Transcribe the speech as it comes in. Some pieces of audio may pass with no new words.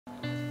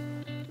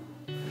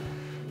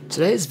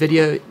Today's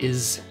video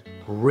is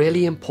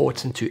really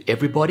important to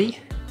everybody: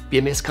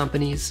 BMS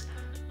companies,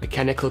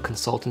 mechanical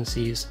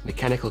consultancies,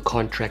 mechanical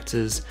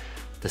contractors,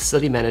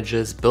 facility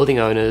managers, building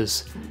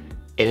owners,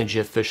 energy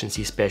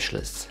efficiency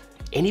specialists.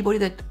 Anybody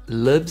that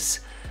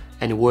lives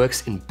and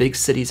works in big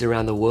cities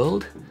around the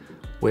world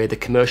where the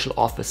commercial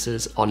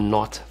offices are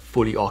not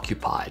fully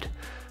occupied.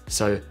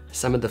 So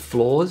some of the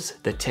floors,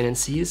 the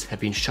tenancies have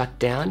been shut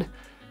down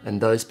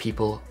and those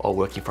people are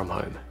working from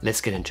home.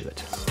 Let's get into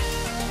it.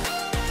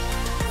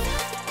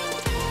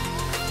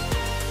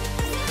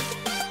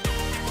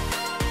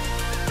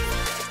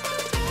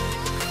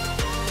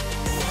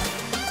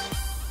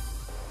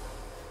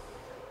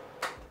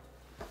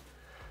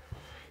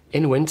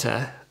 In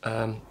winter,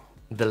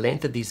 the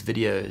length of these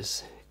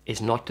videos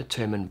is not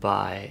determined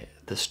by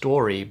the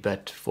story,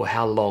 but for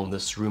how long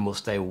this room will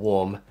stay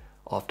warm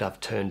after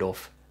I've turned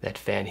off that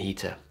fan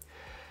heater.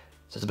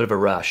 So it's a bit of a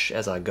rush.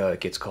 As I go,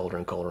 it gets colder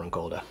and colder and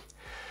colder.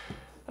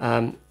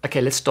 Okay,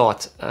 let's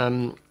start.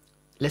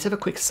 Let's have a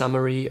quick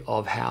summary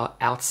of how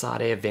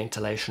outside air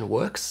ventilation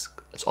works.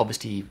 It's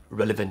obviously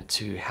relevant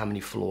to how many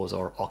floors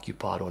are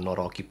occupied or not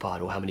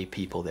occupied, or how many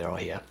people there are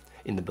here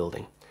in the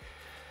building.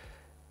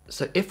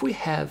 So if we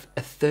have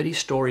a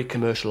 30-story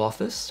commercial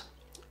office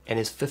and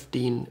there's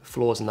 15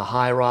 floors in the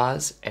high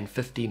rise and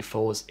 15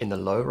 floors in the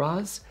low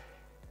rise,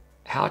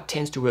 how it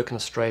tends to work in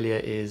Australia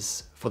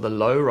is for the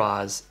low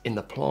rise in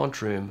the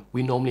plant room,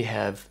 we normally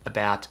have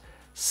about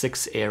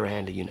 6 air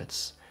handler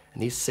units.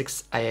 And these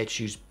 6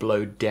 AHUs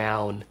blow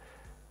down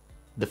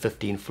the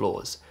 15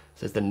 floors.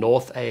 So there's the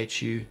north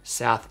AHU,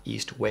 south,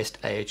 east, west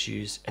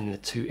AHUs, and the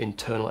 2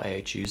 internal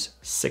AHUs,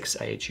 6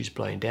 AHUs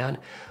blowing down.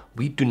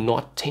 We do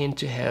not tend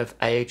to have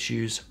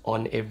AHUs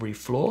on every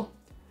floor.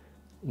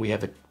 We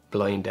have it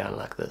blowing down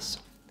like this.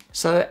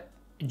 So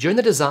during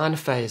the design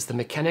phase, the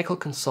mechanical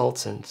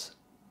consultant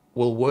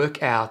will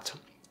work out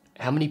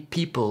how many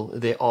people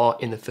there are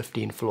in the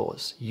 15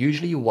 floors.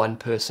 Usually 1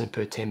 person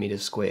per 10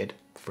 meters squared,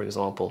 for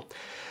example.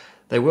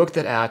 They work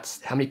that out,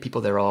 how many people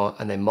there are,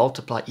 and they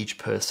multiply each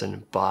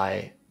person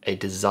by a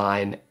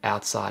design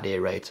outside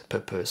air rate per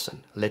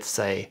person. Let's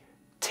say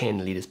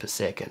 10 liters per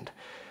second.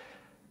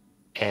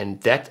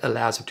 And that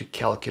allows them to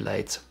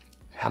calculate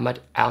how much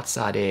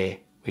outside air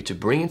we need to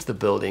bring into the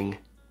building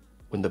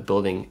when the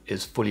building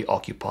is fully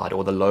occupied,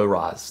 or the low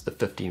rise, the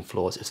 15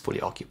 floors, is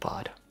fully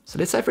occupied. So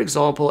let's say, for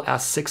example, our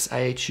 6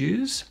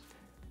 AHUs,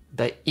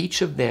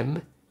 each of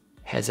them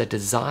has a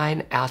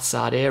design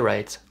outside air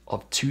rate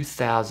of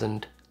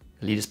 2,000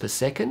 liters per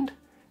second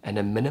and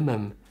a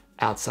minimum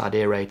outside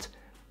air rate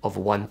of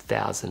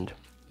 1,000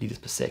 liters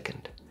per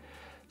second.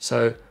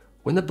 So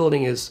when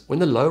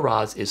the low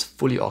rise is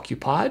fully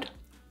occupied,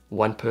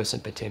 1 person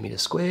per 10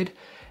 meters squared,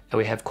 and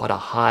we have quite a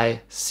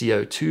high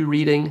CO2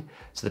 reading.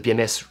 So the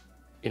BMS,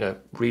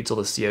 reads all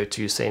the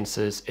CO2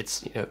 sensors.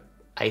 It's,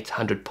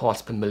 800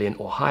 parts per million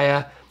or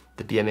higher.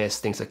 The BMS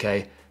thinks,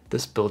 okay,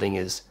 this building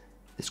is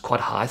quite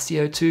high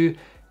CO2.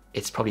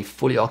 It's probably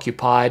fully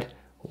occupied,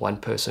 1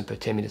 person per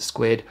 10 meters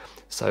squared.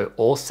 So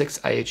all 6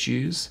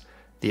 AHUs,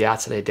 the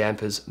outside air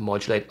dampers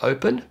modulate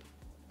open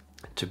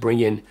to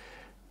bring in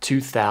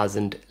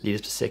 2,000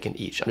 liters per second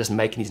each. I'm just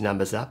making these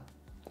numbers up.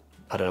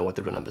 I don't know what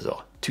the real numbers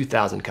are.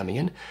 2,000 coming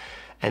in.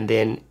 And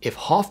then if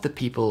half the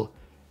people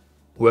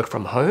work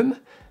from home,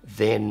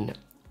 then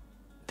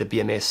the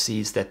BMS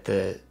sees that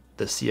the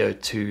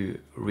CO2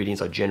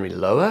 readings are generally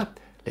lower.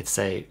 Let's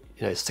say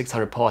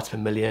 600 parts per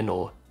million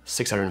or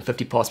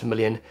 650 parts per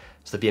million.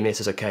 So the BMS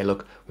says, okay,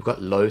 look, we've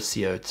got low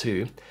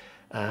CO2.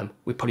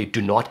 We probably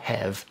do not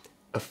have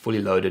a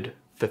fully loaded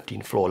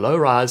 15 floor low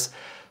rise.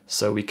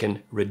 So we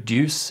can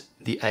reduce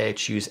the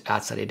AHU's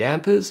outside air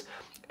dampers,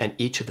 and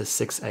each of the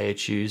 6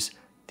 AHUs,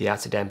 the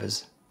outside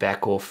dampers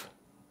back off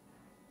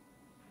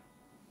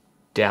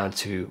down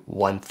to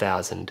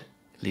 1,000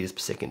 liters per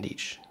second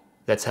each.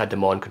 That's how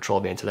demand control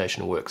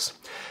ventilation works.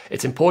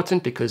 It's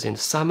important because in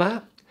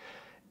summer,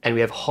 and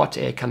we have hot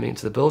air coming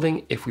into the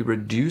building, if we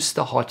reduce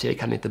the hot air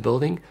coming into the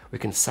building, we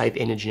can save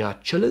energy in our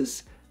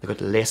chillers. They've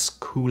got less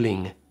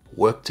cooling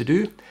work to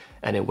do.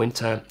 And in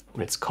winter,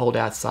 when it's cold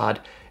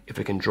outside, if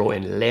we can draw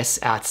in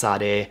less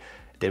outside air,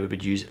 then we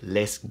would use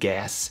less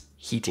gas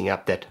heating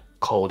up that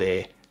cold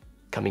air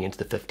coming into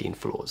the 15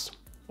 floors,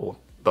 or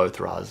both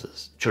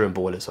rises, children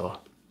boilers, or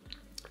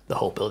the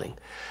whole building.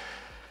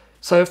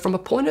 So from a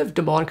point of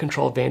demand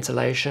control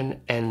ventilation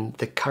and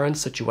the current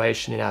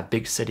situation in our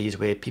big cities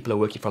where people are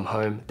working from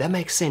home, that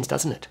makes sense,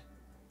 doesn't it?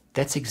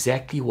 That's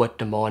exactly what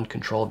demand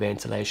control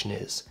ventilation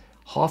is.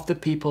 Half the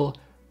people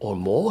or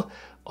more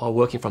are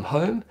working from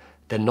home.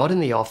 They're not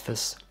in the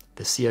office.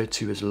 The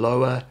CO2 is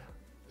lower,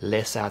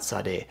 less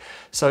outside air.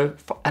 So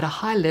at a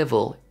high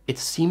level, it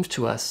seems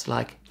to us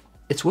like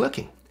it's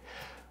working,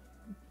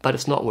 but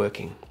it's not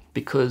working,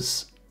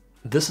 because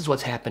this is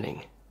what's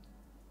happening.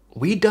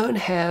 We don't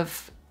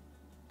have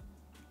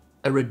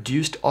a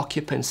reduced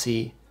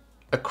occupancy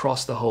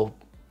across the whole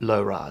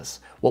low rise.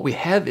 What we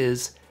have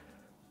is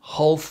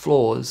whole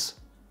floors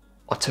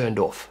are turned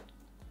off.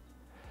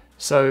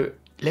 So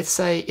let's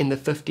say in the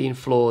 15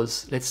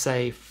 floors, let's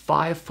say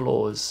 5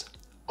 floors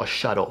are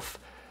shut off.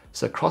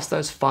 So across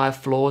those 5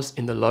 floors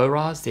in the low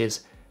rise,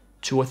 there's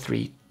 2 or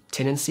 3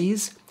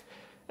 tenancies,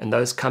 and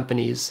those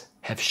companies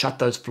have shut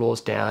those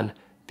floors down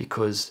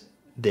because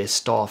their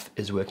staff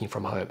is working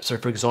from home. So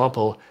for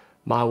example,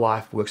 my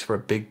wife works for a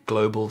big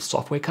global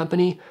software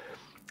company.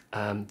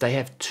 They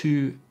have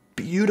 2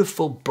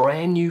 beautiful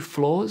brand new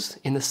floors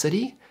in the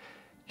city,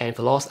 and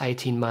for the last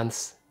 18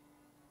 months,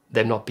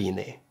 they've not been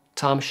there.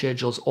 Time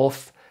schedules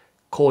off,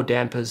 core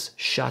dampers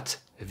shut,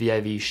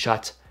 VAV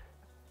shut,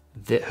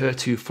 her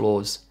 2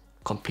 floors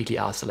completely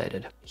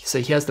isolated.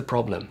 So here's the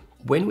problem.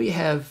 When we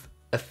have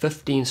a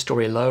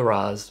 15-story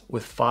low-rise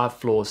with 5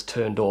 floors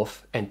turned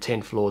off and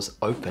 10 floors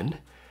open,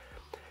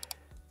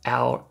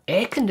 our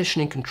air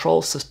conditioning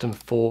control system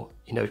for,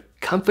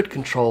 comfort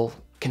control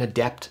can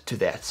adapt to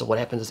that. So what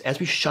happens is, as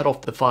we shut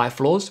off the 5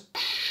 floors,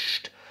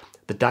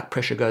 the duct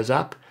pressure goes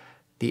up,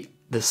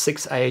 the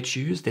 6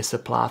 AHUs, their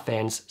supply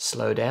fans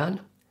slow down,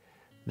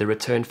 the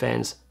return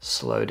fans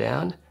slow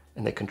down,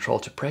 and they control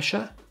to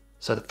pressure.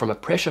 So that from a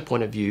pressure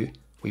point of view,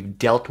 we've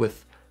dealt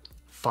with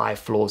 5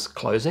 floors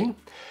closing.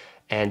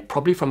 And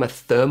probably from a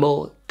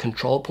thermal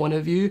control point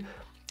of view,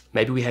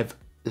 maybe we have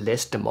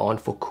less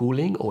demand for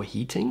cooling or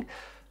heating.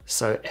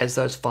 So as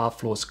those 5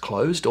 floors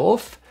closed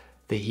off,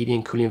 the heating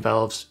and cooling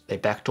valves, they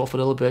backed off a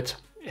little bit,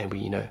 and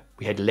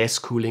we had less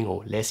cooling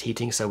or less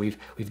heating. So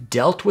we've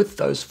dealt with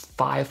those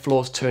 5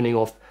 floors turning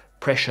off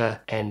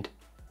pressure and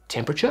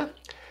temperature.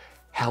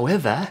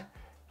 However,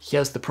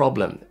 here's the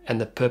problem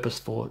and the purpose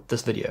for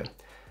this video.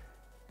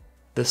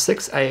 The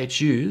 6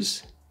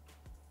 AHUs,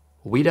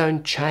 we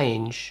don't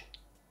change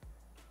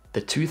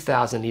the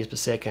 2000 liters per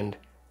second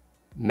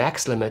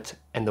max limit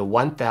and the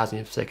 1000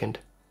 liters per second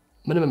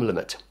minimum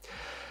limit.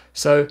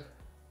 So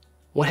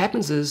what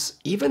happens is,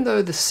 even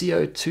though the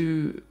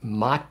CO2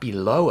 might be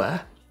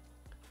lower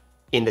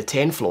in the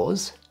 10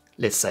 floors,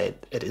 let's say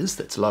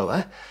it's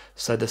lower,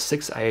 so the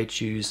 6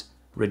 AHUs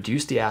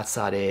reduce the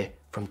outside air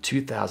from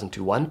 2000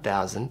 to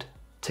 1000,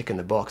 tick in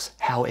the box.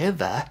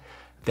 However,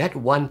 that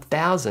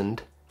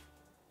 1000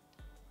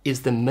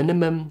 is the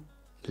minimum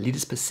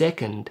liters per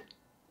second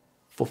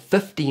for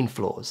 15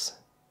 floors,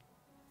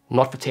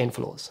 not for 10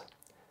 floors.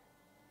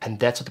 And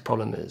that's what the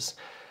problem is.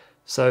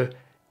 So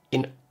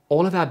in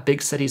all of our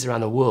big cities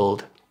around the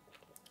world,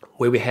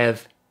 where we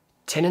have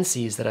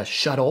tenancies that are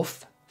shut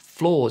off,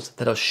 floors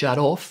that are shut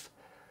off,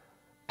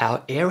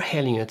 our air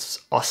handling units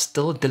are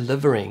still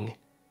delivering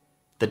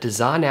the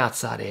design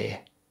outside air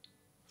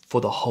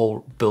for the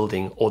whole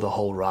building or the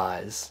whole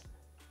rise,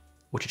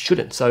 which it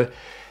shouldn't. So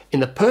in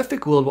the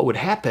perfect world, what would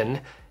happen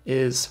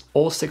is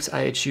all 6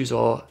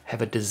 AHUs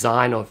have a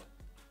design of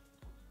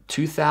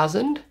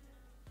 2000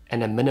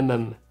 and a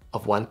minimum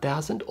of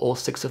 1000, all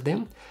 6 of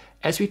them.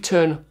 As we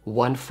turn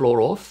 1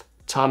 floor off,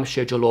 time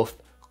schedule off,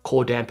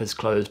 core dampers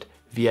closed,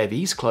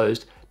 VAVs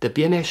closed, the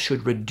BMS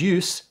should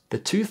reduce the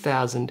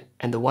 2000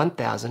 and the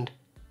 1000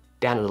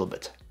 down a little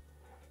bit.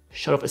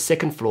 Shut off a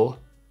 2nd floor,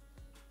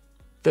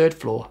 3rd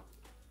floor,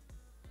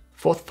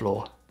 4th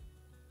floor,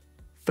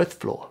 5th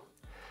floor.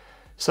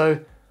 So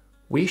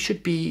we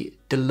should be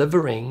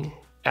delivering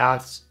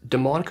our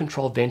demand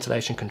control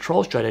ventilation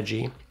control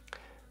strategy.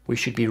 We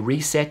should be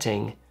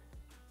resetting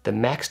the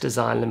max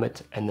design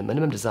limit and the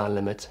minimum design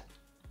limit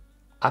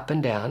up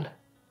and down,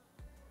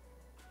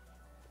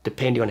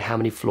 depending on how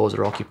many floors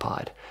are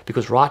occupied.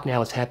 Because right now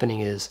what's happening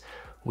is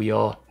we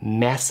are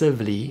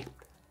massively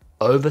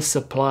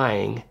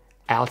oversupplying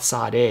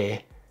outside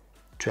air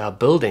to our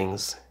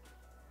buildings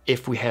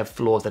if we have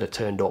floors that are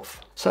turned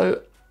off.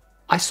 So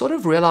I sort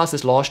of realized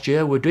this last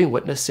year. We were doing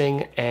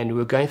witnessing and we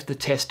were going through the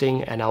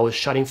testing, and I was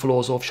shutting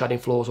floors off, shutting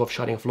floors off,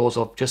 shutting floors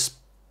off, just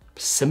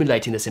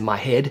simulating this in my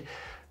head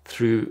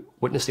through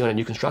witnessing on a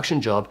new construction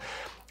job.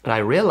 And I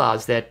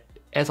realized that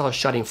as I was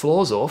shutting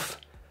floors off,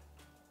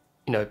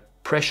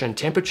 pressure and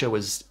temperature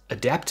was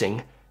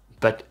adapting,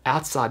 but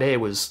outside air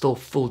was still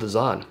full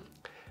design.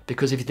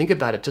 Because if you think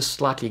about it, just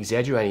slightly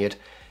exaggerating it,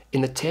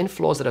 in the 10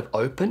 floors that have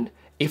opened,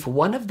 if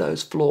one of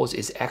those floors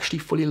is actually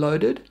fully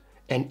loaded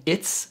and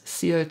its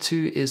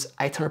CO2 is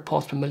 800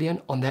 parts per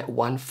million on that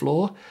 1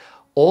 floor,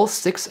 all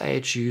 6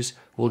 AHUs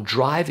will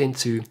drive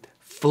into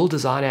full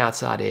design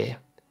outside air,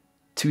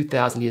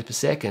 2000 liters per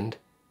second,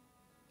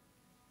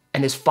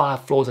 and there's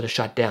 5 floors that are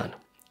shut down.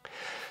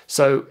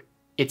 So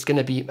it's going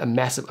to be a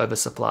massive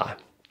oversupply.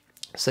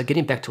 So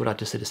getting back to what I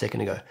just said a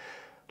second ago,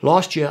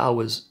 last year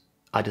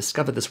I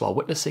discovered this while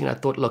witnessing, and I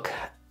thought, look,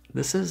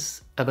 this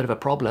is a bit of a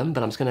problem,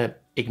 but I'm just going to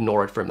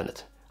ignore it for a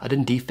minute. I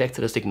didn't defect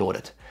it, I just ignored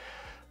it.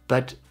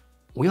 But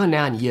we are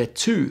now in year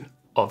 2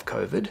 of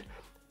COVID,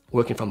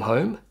 working from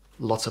home,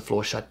 lots of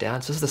floors shut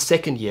down. So this is the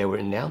 2nd year we're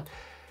in now.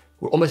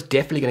 We're almost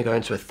definitely going to go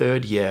into a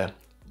 3rd year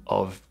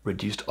of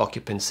reduced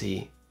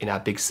occupancy in our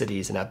big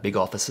cities and our big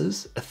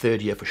offices, a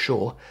 3rd year for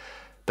sure.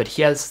 But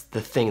here's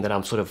the thing that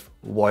I'm sort of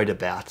worried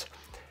about,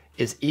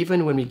 is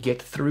even when we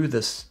get through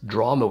this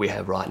drama we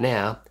have right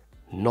now,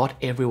 not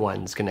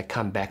everyone's going to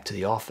come back to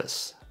the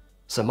office.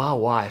 So my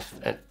wife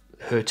and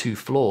her 2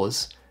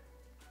 floors,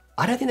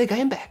 I don't think they're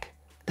going back.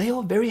 They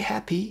are very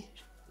happy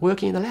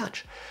working in the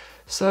lounge.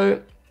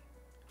 So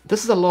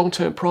this is a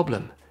long-term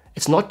problem.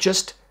 It's not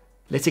just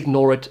let's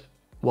ignore it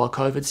while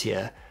COVID's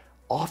here.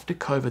 After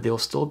COVID, there'll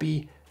still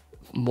be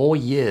more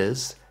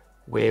years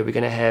where we're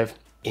going to have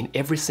in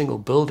every single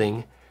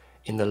building,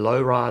 in the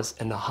low rise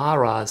and the high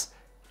rise,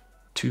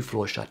 2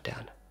 floors shut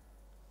down.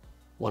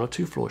 1 or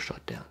 2 floors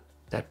shut down.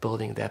 That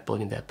building, that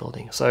building, that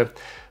building. So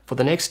for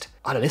the next,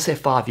 I don't know, let's say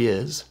 5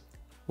 years,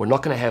 we're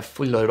not going to have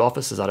fully loaded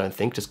offices, I don't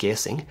think, just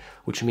guessing,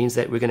 which means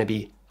that we're going to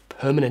be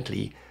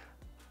permanently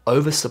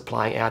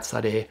oversupplying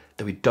outside air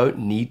that we don't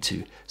need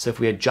to. So if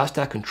we adjust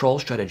our control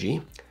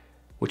strategy,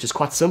 which is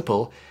quite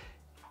simple,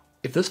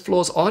 if this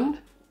floor's on,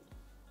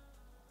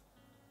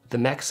 the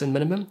max and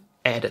minimum,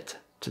 add it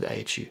to the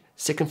AHU.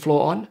 Second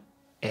floor on,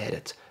 add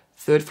it.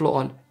 Third floor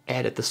on,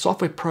 add it. The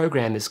software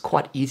program is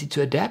quite easy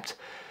to adapt,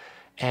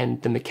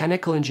 and the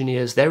mechanical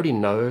engineers, they already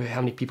know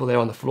how many people there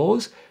are on the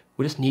floors.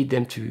 We just need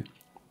them to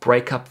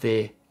break up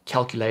their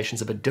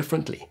calculations a bit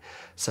differently.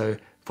 So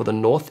for the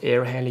north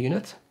air handling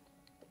unit,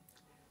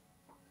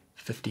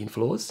 15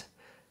 floors.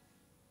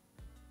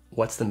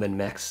 What's the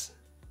min-max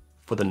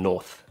for the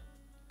north?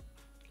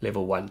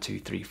 Level 1, 2,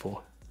 3,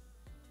 4.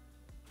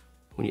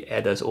 When you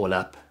add those all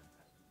up,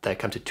 they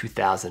come to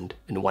 2,000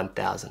 and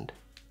 1,000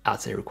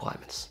 outside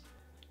requirements.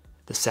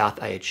 The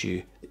south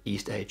AHU, the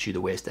east AHU,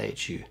 the west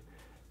AHU.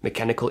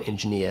 Mechanical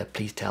engineer,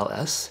 please tell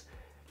us,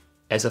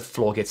 as a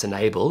floor gets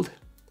enabled,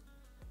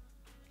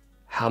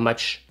 how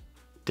much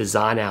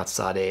design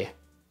outside air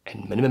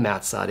and minimum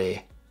outside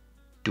air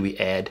do we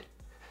add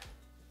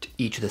to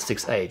each of the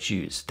 6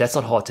 AHUs? That's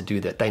not hard to do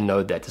that. They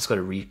know that. Just got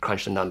to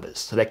re-crunch the numbers.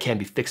 So that can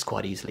be fixed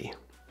quite easily.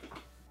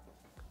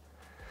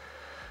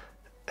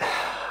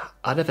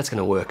 I don't know if that's going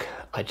to work.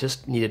 I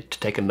just needed to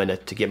take a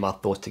minute to get my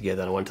thoughts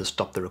together, and I wanted to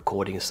stop the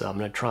recording, so I'm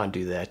going to try and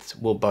do that.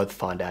 We'll both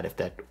find out if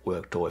that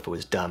worked or if it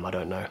was dumb. I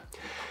don't know.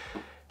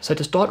 So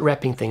to start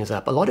wrapping things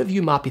up, a lot of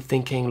you might be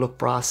thinking, look,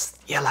 Bryce,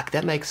 yeah, like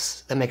that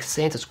makes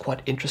sense. It's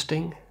quite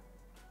interesting,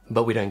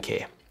 but we don't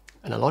care.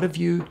 And a lot of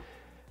you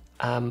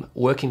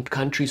work in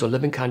countries or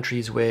live in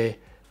countries where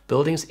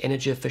buildings'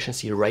 energy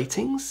efficiency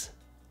ratings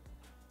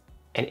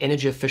and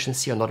energy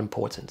efficiency are not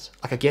important.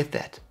 Like, I get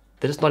that.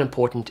 That is not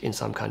important in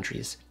some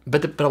countries.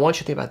 But I want you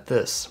to think about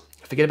this.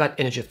 Forget about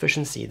energy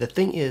efficiency. The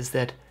thing is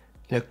that,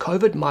 you know,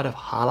 COVID might have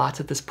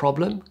highlighted this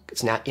problem.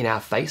 It's now in our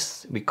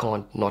face. We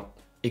can't not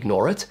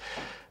ignore it.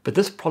 But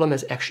this problem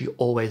has actually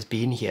always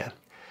been here.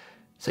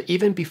 So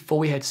even before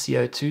we had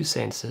CO2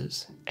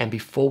 sensors and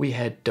before we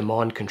had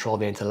demand control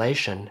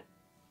ventilation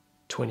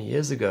 20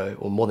 years ago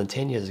or more than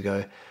 10 years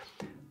ago,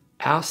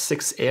 our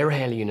 6 air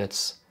handling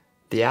units,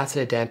 the outside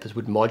air dampers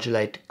would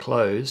modulate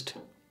closed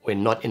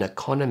when not in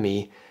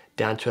economy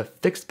down to a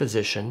fixed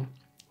position,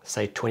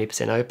 say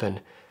 20%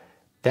 open.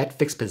 That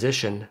fixed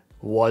position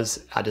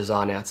was our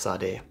design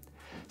outside air.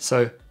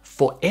 So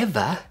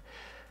forever,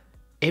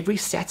 every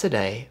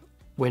Saturday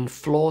when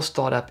floors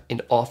start up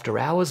in after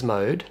hours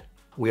mode,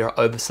 we are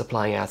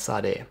oversupplying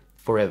outside air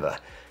forever.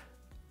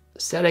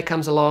 Saturday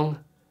comes along,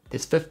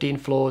 there's 15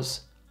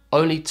 floors,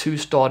 only 2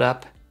 start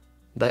up,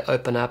 they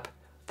open up,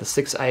 the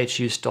 6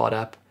 AHUs start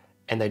up,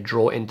 and they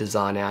draw in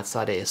design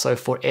outside air. So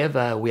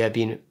forever we have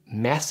been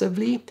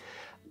massively,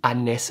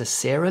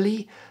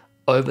 unnecessarily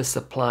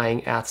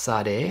oversupplying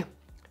outside air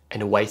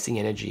and wasting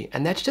energy.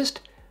 And that's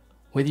just,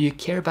 whether you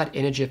care about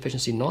energy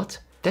efficiency or not,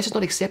 that's just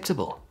not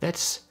acceptable.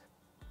 That's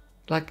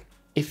like,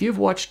 if you've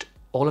watched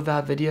all of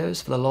our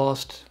videos for the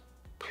last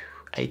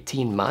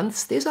 18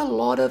 months, there's a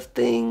lot of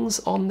things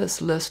on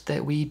this list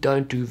that we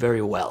don't do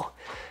very well.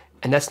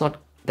 And that's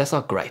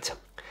not great.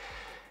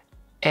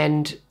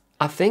 And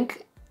I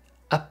think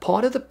a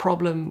part of the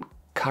problem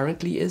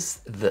currently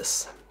is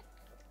this.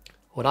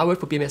 When I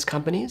worked for BMS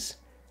companies,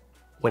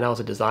 when I was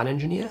a design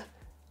engineer,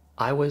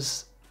 I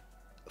was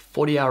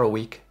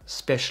 40-hour-a-week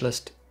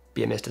specialist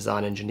BMS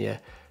design engineer.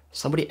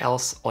 Somebody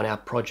else on our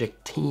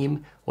project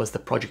team was the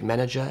project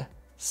manager,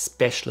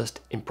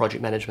 specialist in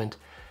project management,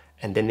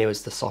 and then there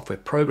was the software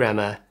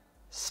programmer,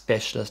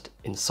 specialist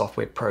in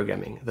software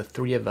programming. The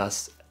 3 of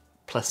us,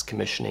 plus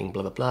commissioning,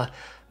 blah, blah, blah,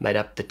 made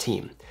up the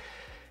team.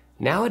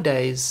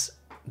 Nowadays,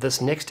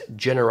 this next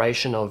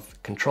generation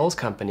of controls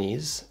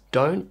companies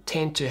don't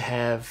tend to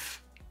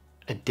have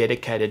a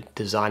dedicated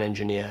design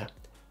engineer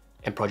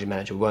and project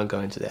manager. We won't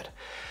go into that.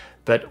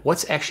 But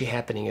what's actually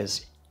happening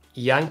is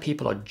young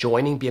people are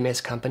joining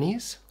BMS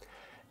companies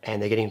and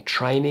they're getting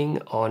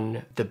training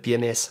on the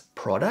BMS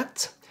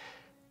product,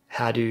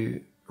 how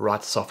to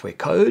write software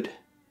code,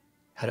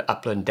 how to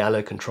upload and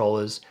download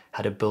controllers,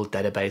 how to build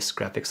database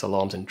graphics,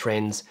 alarms and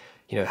trends,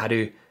 how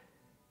to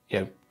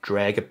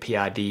drag a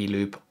PID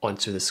loop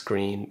onto the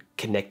screen,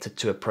 connect it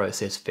to a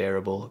process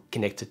variable,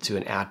 connect it to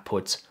an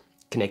output,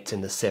 connect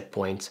in the set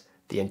point,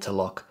 the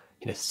interlock,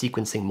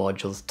 sequencing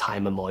modules,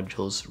 timer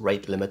modules,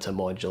 rate limiter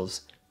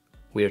modules.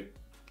 We're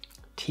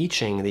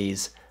teaching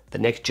the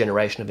next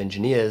generation of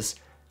engineers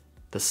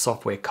the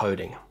software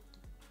coding.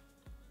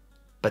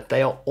 But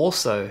they are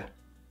also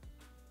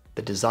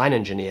the design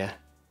engineer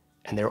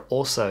and they're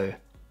also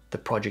the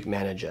project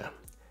manager,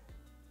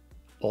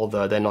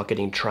 although they're not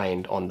getting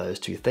trained on those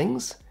 2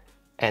 things.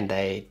 and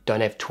they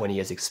don't have 20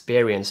 years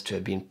experience to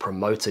have been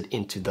promoted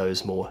into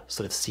those more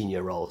sort of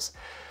senior roles.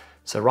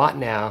 So right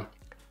now,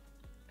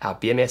 our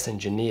BMS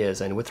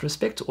engineers, and with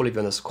respect to all of you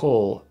on this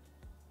call,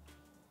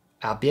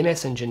 our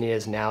BMS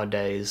engineers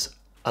nowadays,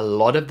 a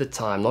lot of the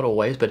time, not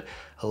always, but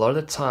a lot of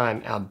the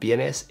time, our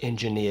BMS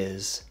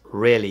engineers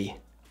really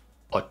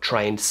are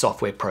trained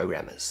software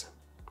programmers.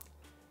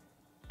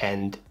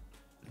 And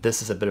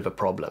this is a bit of a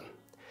problem.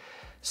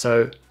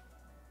 So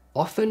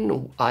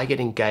often I get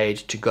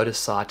engaged to go to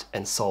site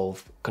and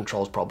solve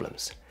controls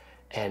problems.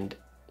 And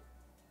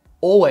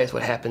always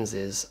what happens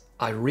is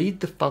I read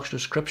the functional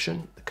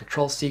description, the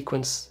control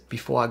sequence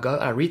before I go.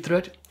 I read through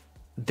it,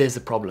 there's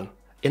the problem.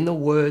 In the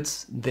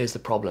words, there's the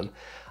problem.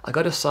 I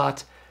go to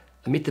site,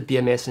 I meet the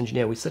BMS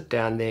engineer, we sit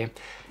down there,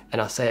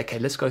 and I say, okay,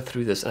 let's go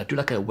through this. And I do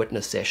like a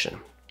witness session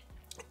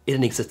in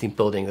an existing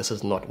building. This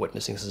is not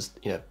witnessing, this is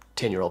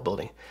 10-year-old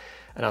building.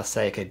 And I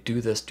say, okay, do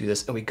this,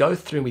 and we go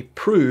through and we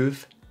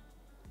prove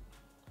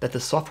that the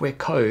software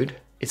code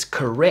is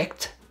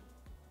correct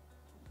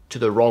to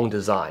the wrong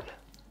design.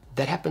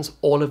 That happens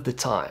all of the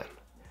time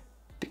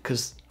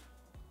because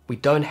we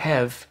don't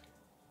have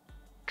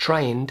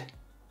trained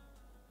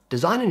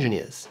design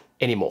engineers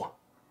anymore.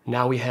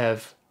 Now we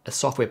have a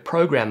software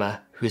programmer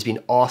who has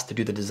been asked to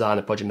do the design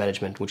and project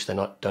management, which they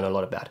don't know a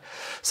lot about.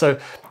 So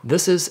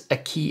this is a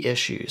key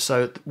issue.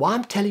 So why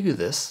I'm telling you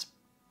this,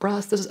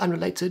 Bryce, this is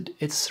unrelated,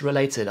 it's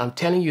related. I'm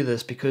telling you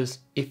this because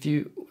if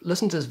you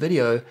listen to this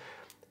video,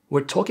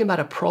 we're talking about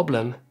a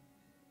problem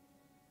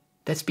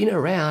that's been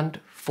around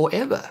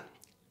forever.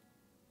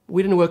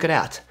 We didn't work it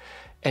out.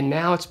 And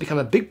now it's become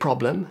a big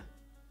problem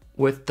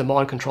with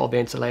demand control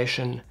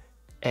ventilation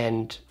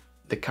and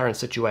the current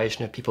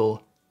situation of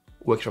people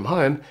working from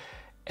home.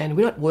 And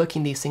we're not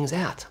working these things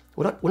out.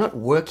 We're not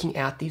working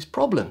out these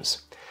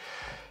problems.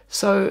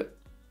 So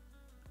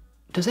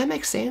does that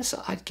make sense?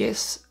 I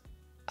guess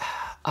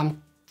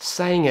I'm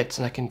saying it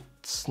and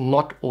it's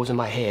not always in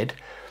my head.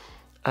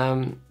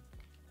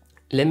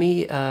 Let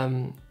me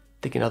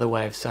think another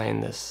way of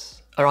saying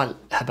this. All right,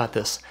 how about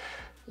this?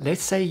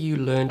 Let's say you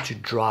learn to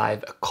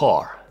drive a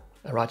car.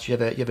 All right, you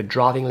have a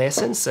driving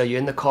lesson. So you're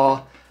in the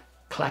car,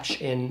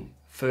 clutch in,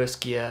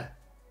 first gear,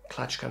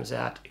 clutch comes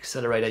out,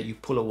 accelerator, you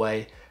pull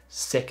away,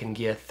 second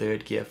gear,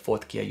 third gear,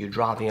 fourth gear, you're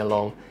driving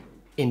along,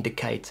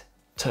 indicate,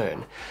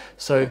 turn.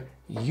 So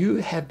you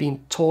have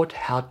been taught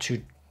how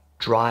to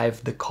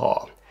drive the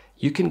car.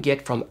 You can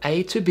get from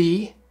A to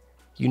B,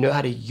 you know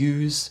how to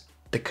use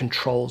the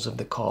controls of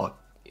the car,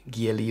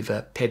 gear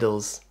lever,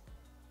 pedals,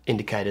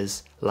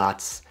 indicators,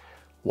 lights,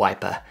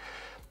 wiper,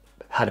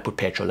 how to put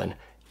petrol in.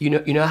 You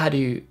know how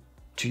to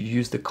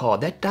use the car.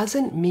 That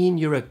doesn't mean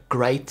you're a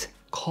great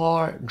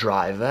car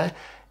driver.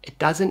 It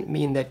doesn't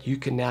mean that you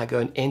can now go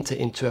and enter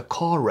into a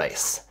car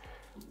race.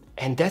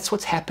 And that's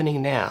what's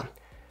happening now.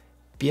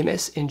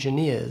 BMS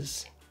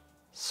engineers,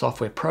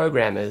 software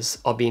programmers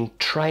are being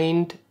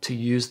trained to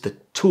use the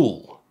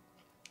tool.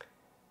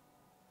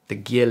 The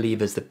gear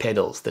levers, the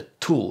pedals, the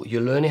tool.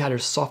 You're learning how to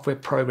software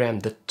program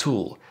the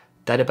tool.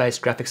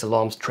 Database, graphics,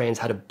 alarms, trends,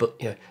 how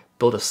to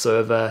build a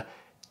server,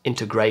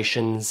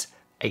 integrations,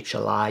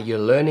 HLI. You're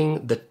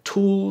learning the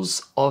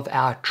tools of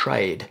our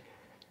trade.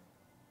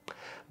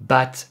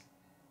 But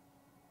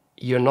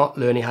you're not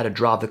learning how to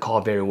drive the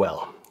car very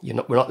well.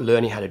 We're not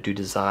learning how to do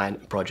design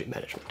and project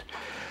management.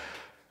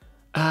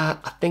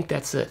 I think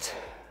that's it.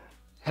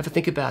 Have a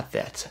think about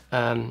that.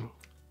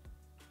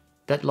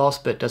 That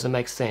last bit doesn't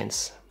make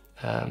sense.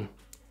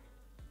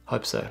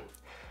 Hope so.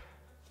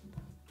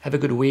 Have a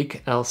good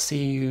week. I'll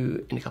see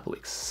you in a couple of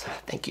weeks.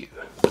 Thank you.